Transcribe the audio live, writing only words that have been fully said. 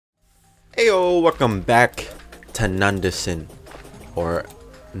Heyo, welcome back to GNUNDERSON or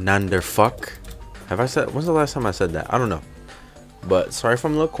Nunderfuck. Have I said? When's the last time I said that? I don't know. But sorry if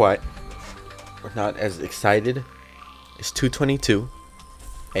I'm a little quiet. We're not as excited. It's 2:22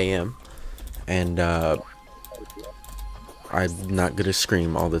 a.m. and I'm not gonna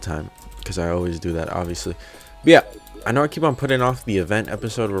scream all the time because I always do that, obviously. But yeah, I know I keep on putting off the event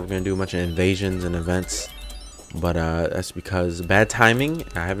episode where we're gonna do a bunch of invasions and events. But that's because bad timing.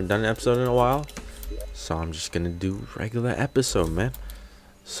 I haven't done an episode in a while, so I'm just gonna do regular episode, man.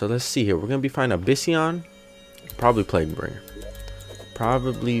 So let's see here. We're gonna be finding Abyssion, probably Plaguebringer.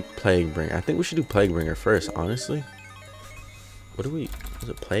 Probably Plaguebringer. I think we should do Plaguebringer first, honestly. What do we? Is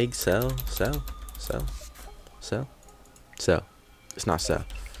it Plague? Sell? It's not sell.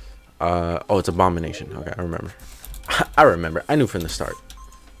 Oh, it's Abomination. Okay, I remember. I remember. I knew from the start.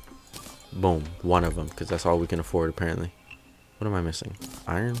 Boom, one of them, because that's all we can afford apparently. What am I missing?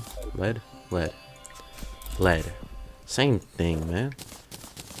 Iron, lead. Same thing, man.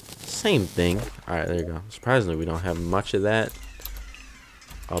 Same thing. All right, there you go. Surprisingly, we don't have much of that.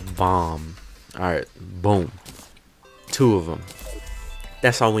 A bomb. All right, boom. 2 of them.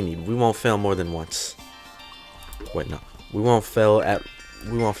 That's all we need. We won't fail more than once. Wait, no. We won't fail at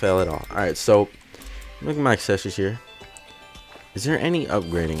all. All right, so look at my accessories here. Is there any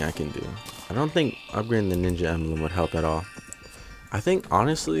upgrading I can do? I don't think upgrading the ninja emblem would help at all. I think,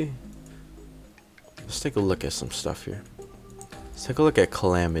 honestly, let's take a look at some stuff here. Let's take a look at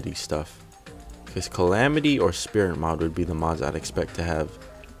Calamity stuff. Because Calamity or Spirit Mod would be the mods I'd expect to have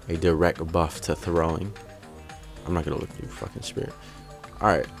a direct buff to throwing. I'm not going to look at you, fucking Spirit.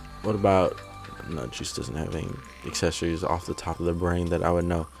 Alright, what about... No, Joost doesn't have any accessories off the top of the brain that I would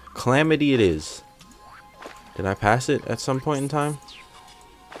know. Calamity it is. Did I pass it at some point in time?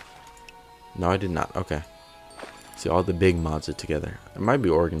 No, I did not. Okay. See, all the big mods are together. It might be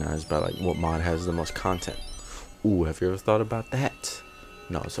organized by like what mod has the most content. Ooh, have you ever thought about that?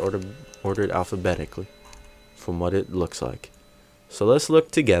 No, it's ordered alphabetically from what it looks like. So let's look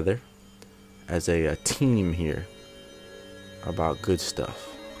together as a team here about good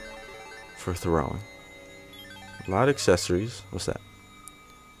stuff for throwing. A lot of accessories. What's that?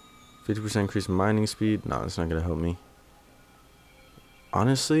 50% increase mining speed. No, that's not gonna help me.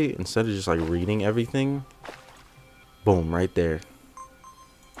 Honestly, instead of just like reading everything, boom, right there.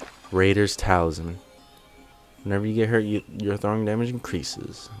 Raider's Talisman. Whenever you get hurt, your throwing damage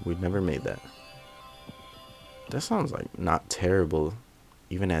increases. We've never made that. That sounds like not terrible,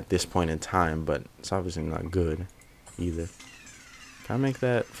 even at this point in time, but it's obviously not good either. Can I make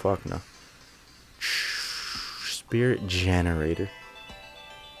that? Fuck no. Spirit Generator.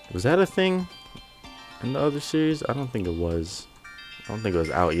 Was that a thing in the other series? I don't think it was. I don't think it was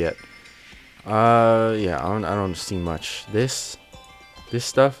out yet. Yeah, I don't see much. This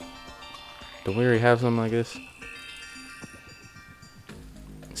stuff. Don't we already have something like this?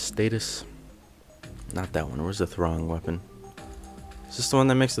 Status. Not that one. Where's the throwing weapon? Is this the one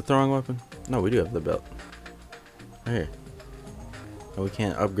that makes the throwing weapon? No, we do have the belt. Right here. And we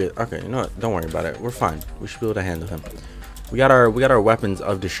can't upgrade. Okay, you know what? Don't worry about it. We're fine. We should be able to handle him. We got our weapons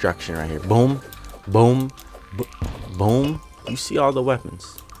of destruction right here. Boom, boom, boom. You see all the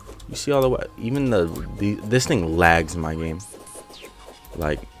weapons. You see all the even this thing lags in my game.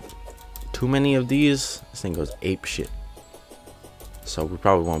 Like too many of these, this thing goes ape shit. So we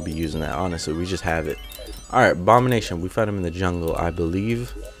probably won't be using that. Honestly, we just have it. All right, Abomination. We found him in the jungle, I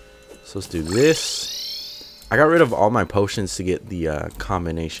believe. So let's do this. I got rid of all my potions to get the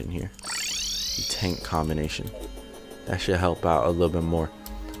combination here, the tank combination. That should help out a little bit more.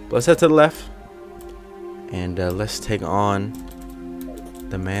 But let's head to the left. And let's take on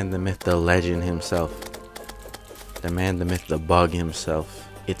the man, the myth, the legend himself. The man, the myth, the bug himself.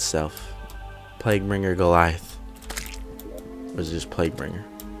 Itself. Plaguebringer Goliath. Or is it just Plaguebringer?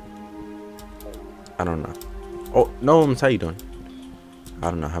 I don't know. Oh, no, how you doing? I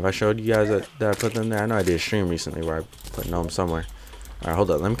don't know. Have I showed you guys that I put them there? I know I did a stream recently where I put Gnome somewhere. Alright,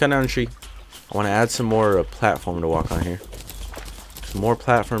 hold up. Let me come down the tree. I want to add some more platform to walk on here. Some more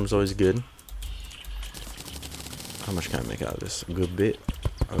platform is always good. How much can I make out of this? A good bit.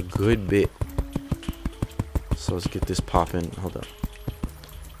 A good bit. So let's get this popping. Hold up.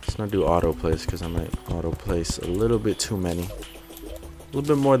 Let's not do auto place because I might auto place a little bit too many. A little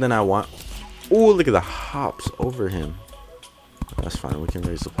bit more than I want. Oh, look at the hops over him. That's fine. We can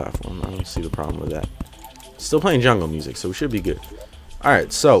raise the platform. I don't see the problem with that. Still playing jungle music, so we should be good.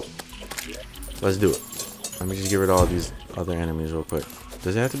 Alright, so let's do it. Let me just get rid of all these other enemies real quick.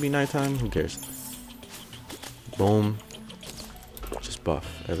 Does it have to be nighttime? Who cares? Boom. Just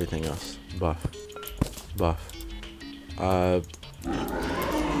buff. Everything else. Buff. Buff.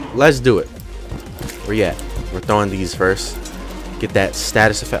 Let's do it. Where you at? We're throwing these first. Get that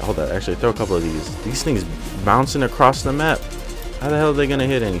status effect. Hold on. Actually, throw a couple of these. These things bouncing across the map. How the hell are they gonna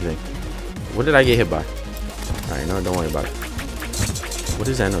hit anything? What did I get hit by? Alright, no, don't worry about it. What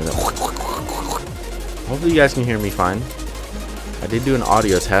is that noise? Hopefully you guys can hear me fine. I did do an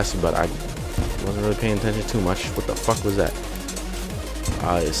audio test, but I wasn't really paying attention too much. What the fuck was that?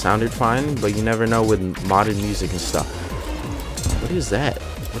 It sounded fine, but you never know with modded music and stuff. What is that?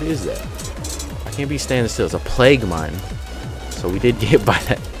 What is that? I can't be standing still. It's a plague mine. So we did get hit by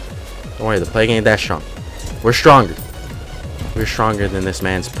that. Don't worry, the plague ain't that strong. We're stronger. We're stronger than this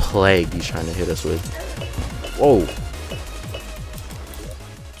man's plague he's trying to hit us with. Whoa.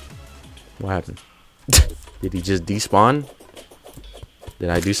 What happened? Did he just despawn? Did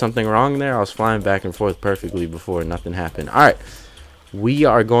I do something wrong there? I was flying back and forth perfectly before. Nothing happened. Alright. We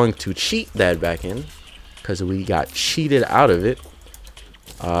are going to cheat that back in. Because we got cheated out of it.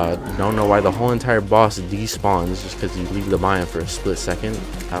 Don't know why the whole entire boss despawns just because you leave the biome for a split second.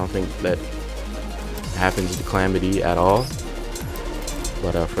 I don't think that happens to Calamity at all.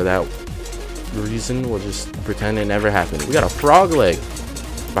 But for that reason, we'll just pretend it never happened. We got a frog leg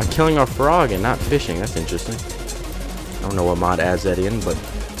by killing our frog and not fishing. That's interesting. I don't know what mod adds that in, but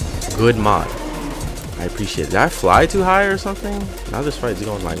good mod. I appreciate it. Did I fly too high or something? Now this fight's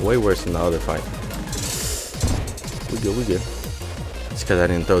going like way worse than the other fight. We good, we good. It's because I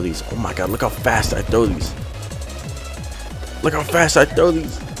didn't throw these. Oh my god, look how fast I throw these. Look how fast I throw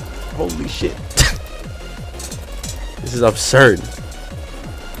these. Holy shit. This is absurd.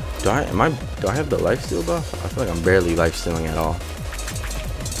 Do I have the lifesteal buff? I feel like I'm barely lifestealing at all.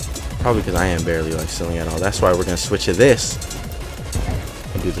 Probably because I am barely lifestealing at all. That's why we're gonna switch to this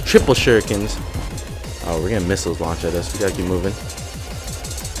and do the triple shurikens. Oh, we're getting missiles launched at us. We gotta keep moving.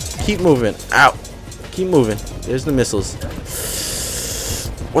 Keep moving. Ow. Keep moving. There's the missiles.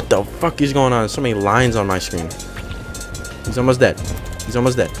 What the fuck is going on? So many lines on my screen. He's almost dead. He's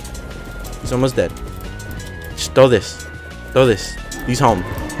almost dead. He's almost dead. Just throw this. Throw this. He's home.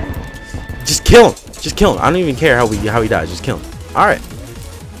 Just kill him. Just kill him. I don't even care how he dies. Just kill him. All right.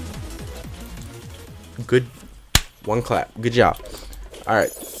 Good. One clap. Good job. All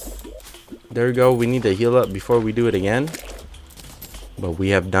right. There we go. We need to heal up before we do it again. But we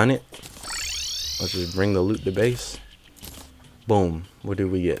have done it. Let's just bring the loot to base. Boom. What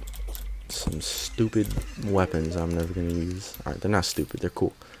did we get? Some stupid weapons I'm never going to use. All right. They're not stupid. They're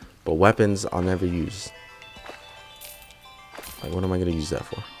cool. But weapons I'll never use. Like, what am I going to use that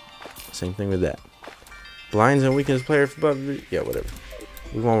for? Same thing with that. Blinds and weakens player for yeah, whatever.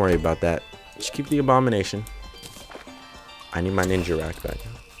 We won't worry about that. Just keep the abomination. I need my ninja rack back.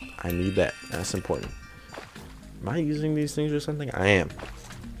 I need that. That's important. Am I using these things or something? I am.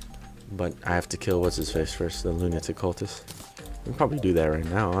 But I have to kill what's his face first, the lunatic cultist. We can probably do that right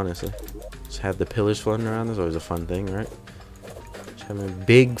now, honestly. Just have the pillars floating around. That's always a fun thing, right? Just having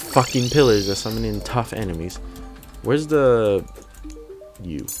big fucking pillars that summon in tough enemies. Where's the...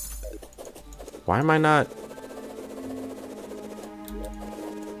 you? Why am I not...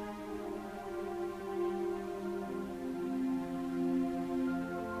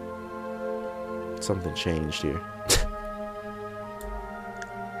 Something changed here.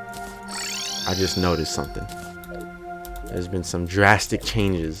 I just noticed something. There's been some drastic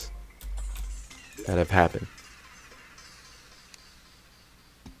changes that have happened.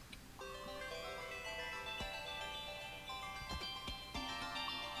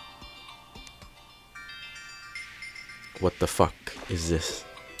 What the fuck is this?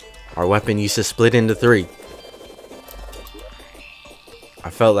 Our weapon used to split into 3. I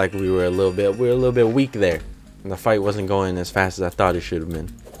felt like we were a little bit weak there, and the fight wasn't going as fast as I thought it should have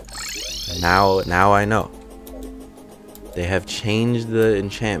been. Now I know. They have changed the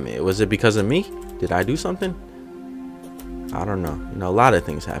enchantment. Was it because of me? Did I do something? I don't know. You know, a lot of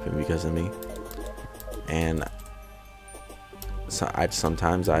things happen because of me, and so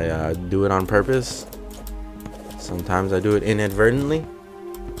sometimes I do it on purpose. Sometimes I do it inadvertently.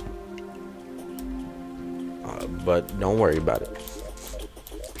 But don't worry about it.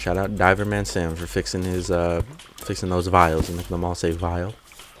 Shout out Diverman Sam for fixing his fixing those vials and making them all say vial.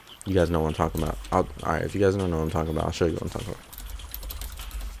 You guys know what I'm talking about. Alright, if you guys don't know what I'm talking about, I'll show you what I'm talking about.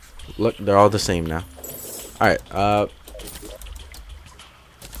 Look, they're all the same now. Alright,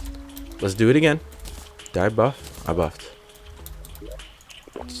 let's do it again. Did I buff? I buffed.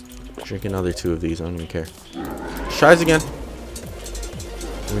 Let's drink another 2 of these. I don't even care. Let's try this again.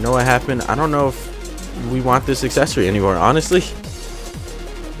 We know what happened. I don't know if we want this accessory anymore, honestly.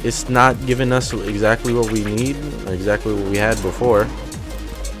 It's not giving us exactly what we need, or exactly what we had before.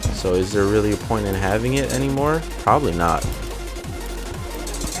 So is there really a point in having it anymore? Probably not.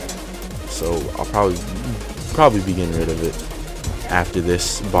 so I'll probably be getting rid of it after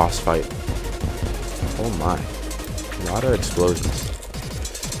this boss fight. Oh my, a lot of explosions.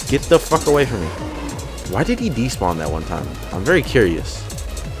 Get the fuck away from me. Why did he despawn that one time? I'm very curious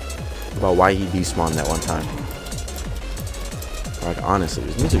about why he despawned that one time. Like, honestly,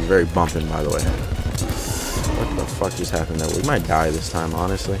 this music's very bumping, by the way. What the fuck just happened there? We might die this time,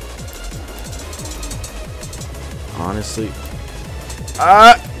 honestly. Honestly.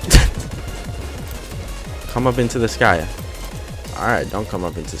 Come up into the sky. Alright, don't come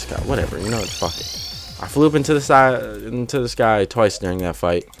up into the sky. Whatever, you know what? Fuck it. I flew up into the sky twice during that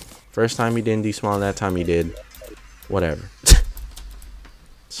fight. First time he didn't despawn, that time he did. Whatever.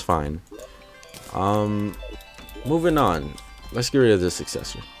 It's fine. Moving on. Let's get rid of this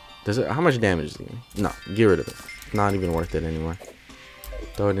accessory. How much damage does it give me? No, get rid of it. Not even worth it anymore.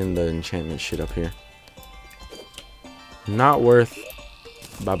 Throw it in the enchantment shit up here. Not worth.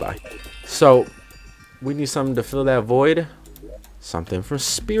 Bye-bye. So, we need something to fill that void. Something from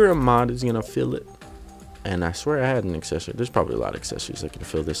Spirit Mod is gonna fill it. And I swear I had an accessory. There's probably a lot of accessories that can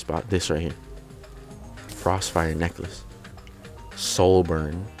fill this spot. This right here. Frostfire necklace. Soul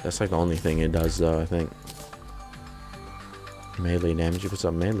burn. That's like the only thing it does though, I think. Melee damage. What's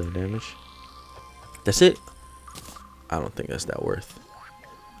up, melee damage? That's it? I don't think that's that worth.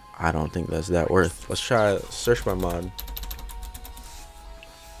 I don't think that's that worth. Let's try search by mod.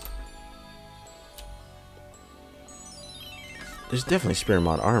 There's definitely Spirit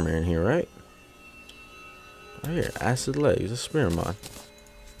Mod armor in here, right? Right here, acid legs. That's Spirit Mod.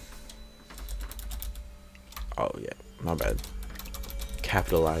 Oh yeah, my bad.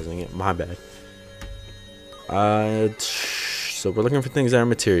 Capitalizing it, my bad. So we're looking for things that are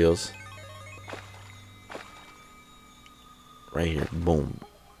materials. Right here, boom.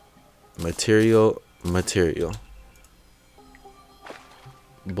 Material.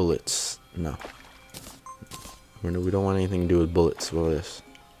 Bullets, no. We don't want anything to do with bullets. What is this?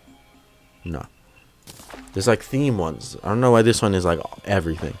 No. There's like theme ones. I don't know why this one is like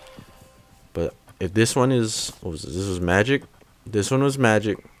everything. But if this one is, what was this? This was magic. This one was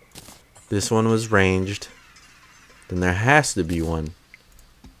magic. This one was ranged. Then there has to be one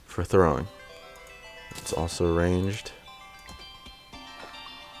for throwing. It's also ranged.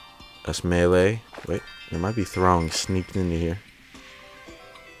 That's melee. Wait, there might be throwing sneaked into here.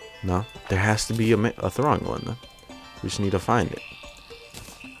 No, there has to be a throwing one though. We just need to find it.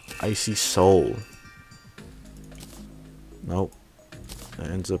 Icy soul. Nope.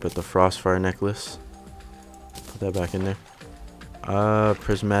 That ends up at the Frostfire necklace. Put that back in there.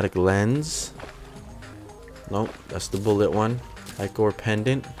 Prismatic lens. Nope, that's the bullet one. Ichor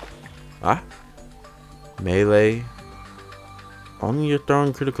pendant. Ah. Melee. Only your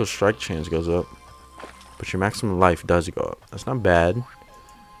throwing critical strike chance goes up, but your maximum life does go up. That's not bad,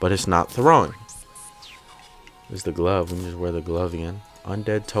 but it's not throwing. There's the glove. We can just wear the glove again.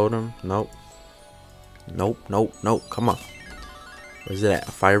 Undead totem. Nope. Nope. Come on. Where's it at?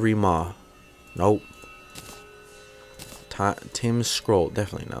 Fiery maw. Nope. Tim's scroll.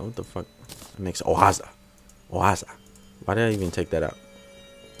 Definitely not. What the fuck? It makes Oaza. Why did I even take that out?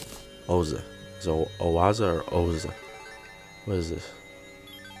 Oza. Is it Oaza or Oza? What is this?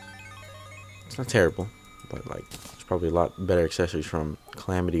 It's not terrible, but like it's probably a lot better accessories from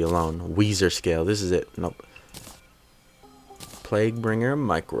Calamity alone. Weezer scale. This is it. Nope. Plaguebringer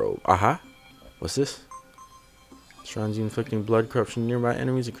microbe. Aha. What's this? Shrines inflicting blood corruption nearby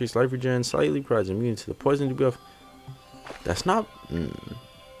enemies, increase life regen slightly, provides immunity to the poison debuff. That's not. Increase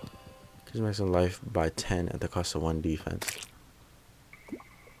maximum life by 10 at the cost of 1 defense.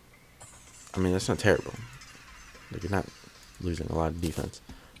 I mean, that's not terrible. Like, you're not losing a lot of defense,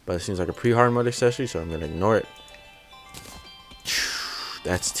 but it seems like a pre-hard mode accessory, so I'm gonna ignore it.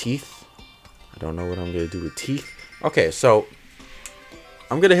 That's teeth. I don't know what I'm gonna do with teeth. Okay, so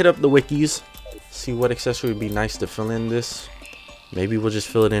I'm gonna hit up the wikis, see what accessory would be nice to fill in this. Maybe we'll just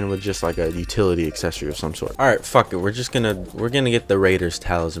fill it in with just like a utility accessory of some sort. All right, fuck it. We're gonna get the Raiders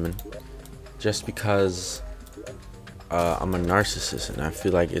talisman, just because I'm a narcissist and I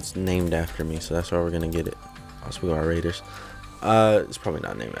feel like it's named after me, so that's why we're gonna get it. I'll speak about Raiders. It's probably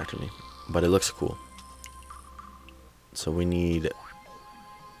not named after me, but it looks cool. So we need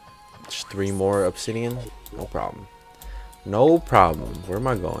just 3 more obsidian. No problem. No problem. Where am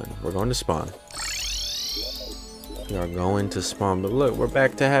I going? We're going to spawn. We are going to spawn. But look, we're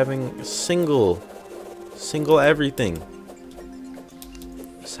back to having single everything.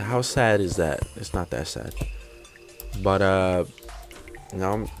 So how sad is that? It's not that sad. But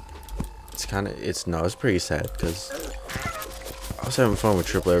no, it's pretty sad because I was having fun with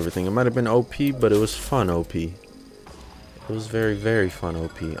triple everything. It might have been OP, but it was fun OP. It It was very, very fun,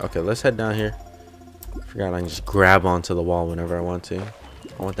 OP. Okay, let's head down here. Forgot I can just grab onto the wall whenever I want to.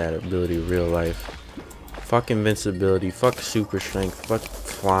 I want that ability in real life. Fuck invincibility. Fuck super strength. Fuck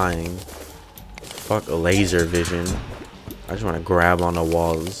flying. Fuck laser vision. I just want to grab on the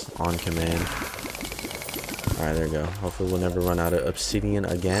walls on command. Alright, there we go. Hopefully we'll never run out of obsidian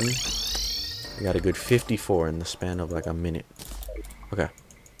again. We got a good 54 in the span of like a minute. Okay.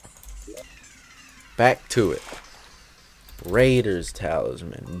 Back to it. Raiders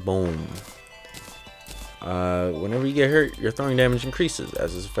Talisman. Boom. Whenever you get hurt, your throwing damage increases.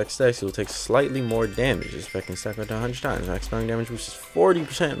 As this effect stacks, it will take slightly more damage. This effect can stack up to 100 times. Max throwing damage boost is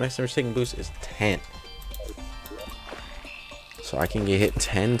 40%. Max damage taking boost is 10. So I can get hit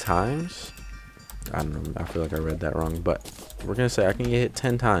 10 times? I don't know. I feel like I read that wrong. But we're going to say I can get hit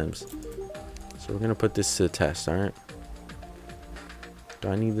 10 times. So we're going to put this to the test, alright? Do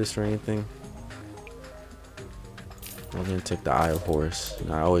I need this for anything? I'm going to take the Eye of Horus. You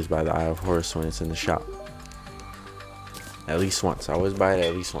know, I always buy the Eye of Horus when it's in the shop. At least once. I always buy it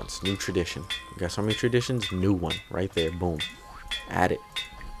at least once. New tradition. You got so many traditions? New one. Right there. Boom. Add it.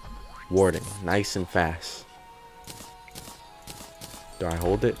 Warding. Nice and fast. Do I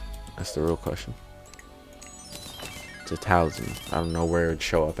hold it? That's the real question. It's a talisman. I don't know where it would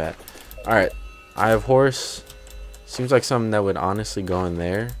show up at. Alright. Eye of Horus. Seems like something that would honestly go in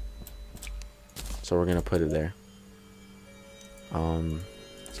there. So we're going to put it there.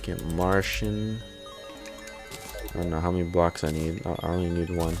 Let's get Martian. I don't know how many blocks I need. I only need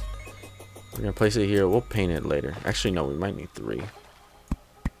one. We're gonna place it here. We'll paint it later. Actually, no, we might need 3.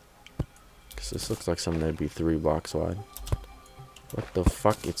 Cause this looks like something that'd be 3 blocks wide. What the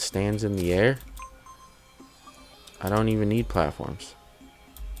fuck? It stands in the air? I don't even need platforms.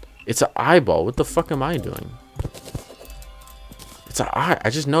 It's an eyeball. What the fuck am I doing? It's an eye. I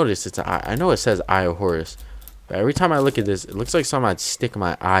just noticed it's an eye. I know it says Eye of Horus. But every time I look at this, it looks like something I'd stick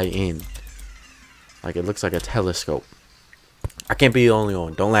my eye in. Like it looks like a telescope. I can't be the only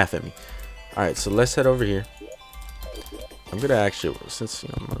one. Don't laugh at me. Alright, so let's head over here. I'm gonna actually, since you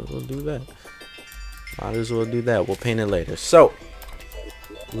know, might as well do that. Might as well do that. We'll paint it later. So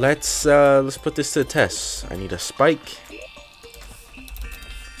let's put this to the test. I need a spike.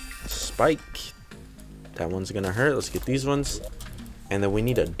 Spike. That one's gonna hurt. Let's get these ones. And then we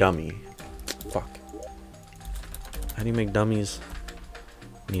need a dummy. Fuck. How do you make dummies?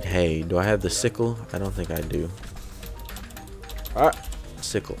 Need hay. Do I have the sickle? I don't think I do. Alright.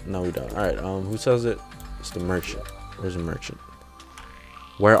 Sickle. No, we don't. Alright, who sells it? It's the merchant. Where's the merchant?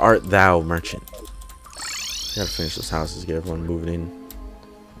 Where art thou, merchant? Gotta finish those houses, get everyone moving in.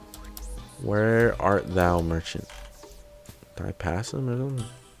 Where art thou, merchant? Did I pass him or something?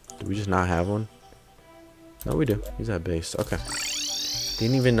 Do we just not have one? No, we do. He's at base. Okay.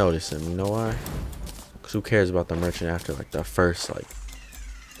 Didn't even notice him. You know why? Because who cares about the merchant after like the first like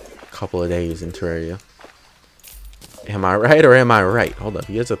couple of days in Terraria? Am I right or am I right? Hold up.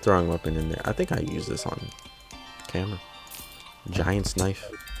 He has a throwing weapon in there. I think I use this on camera. Giant's knife.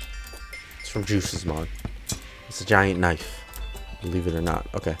 It's from Joost Mod. It's a giant knife. Believe it or not.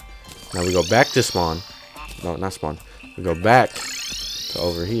 Okay. Now we go back to spawn. No, not spawn. We go back to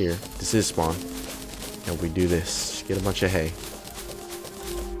over here. This is spawn. And we do this. Just get a bunch of hay.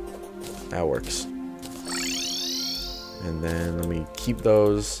 That works. And then let me keep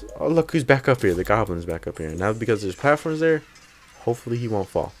those. Oh, look who's back up here. The goblin's back up here. Now because there's platforms there, hopefully he won't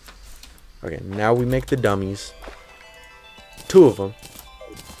fall. Okay, now we make the dummies. 2 of them.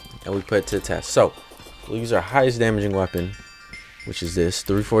 And we put it to the test. So, we'll use our highest damaging weapon, which is this,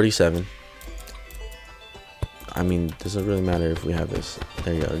 347. I mean, doesn't really matter if we have this.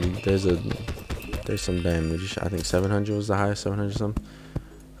 There you go. There's some damage. I think 700 was the highest, 700 something.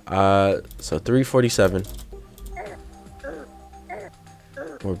 So 347.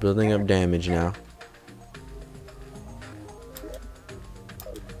 We're building up damage now.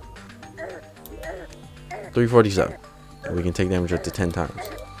 $347. And we can take damage up to 10 times.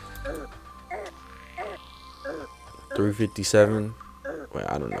 357. Wait,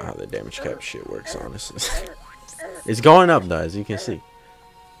 I don't know how the damage cap shit works, honestly. It's going up though, as you can see.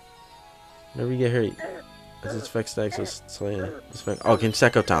 Whenever you get hurt, as its effect stacks, so yeah, oh, it can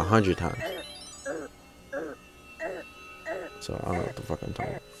stack up to 100 times. So I don't know what the fuck I'm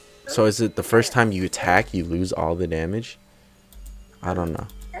talking about. So is it the first time you attack, you lose all the damage? I don't know.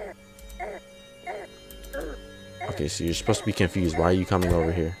 Okay, so you're supposed to be confused. Why are you coming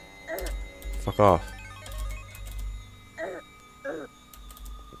over here? Fuck off.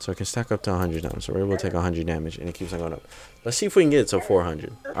 So it can stack up to 100 times. So we're able to take 100 damage, and it keeps on going up. Let's see if we can get it to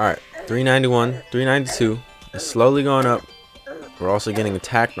 400. Alright, 391, 392. It's slowly going up. We're also getting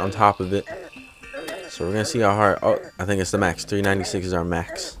attacked on top of it. So So we're gonna see how hard. Oh, I think it's the max. 396 is our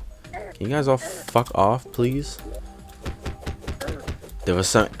max. Can you guys all fuck off, please? There was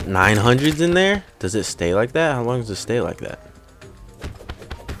some 900s in there. Does it stay like that? How long does it stay like that?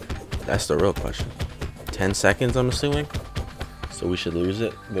 That's the real question. 10 seconds, I'm assuming. So we should lose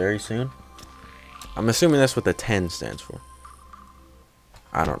it very soon. I'm assuming that's what the 10 stands for.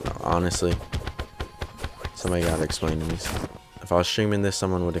 I don't know, honestly. Somebody gotta explain to me. If I was streaming this,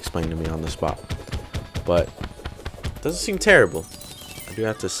 someone would explain to me on the spot. But it doesn't seem terrible. I do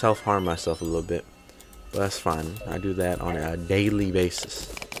have to self-harm myself a little bit. But that's fine. I do that on a daily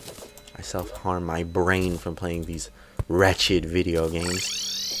basis. I self-harm my brain from playing these wretched video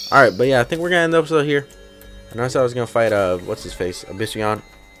games. Alright, but yeah, I think we're gonna end the episode here. I know I said I was gonna fight what's his face? Abyssion.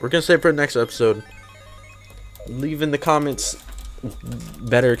 We're gonna save for the next episode. Leave in the comments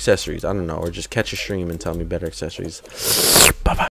better accessories. I don't know, or just catch a stream and tell me better accessories.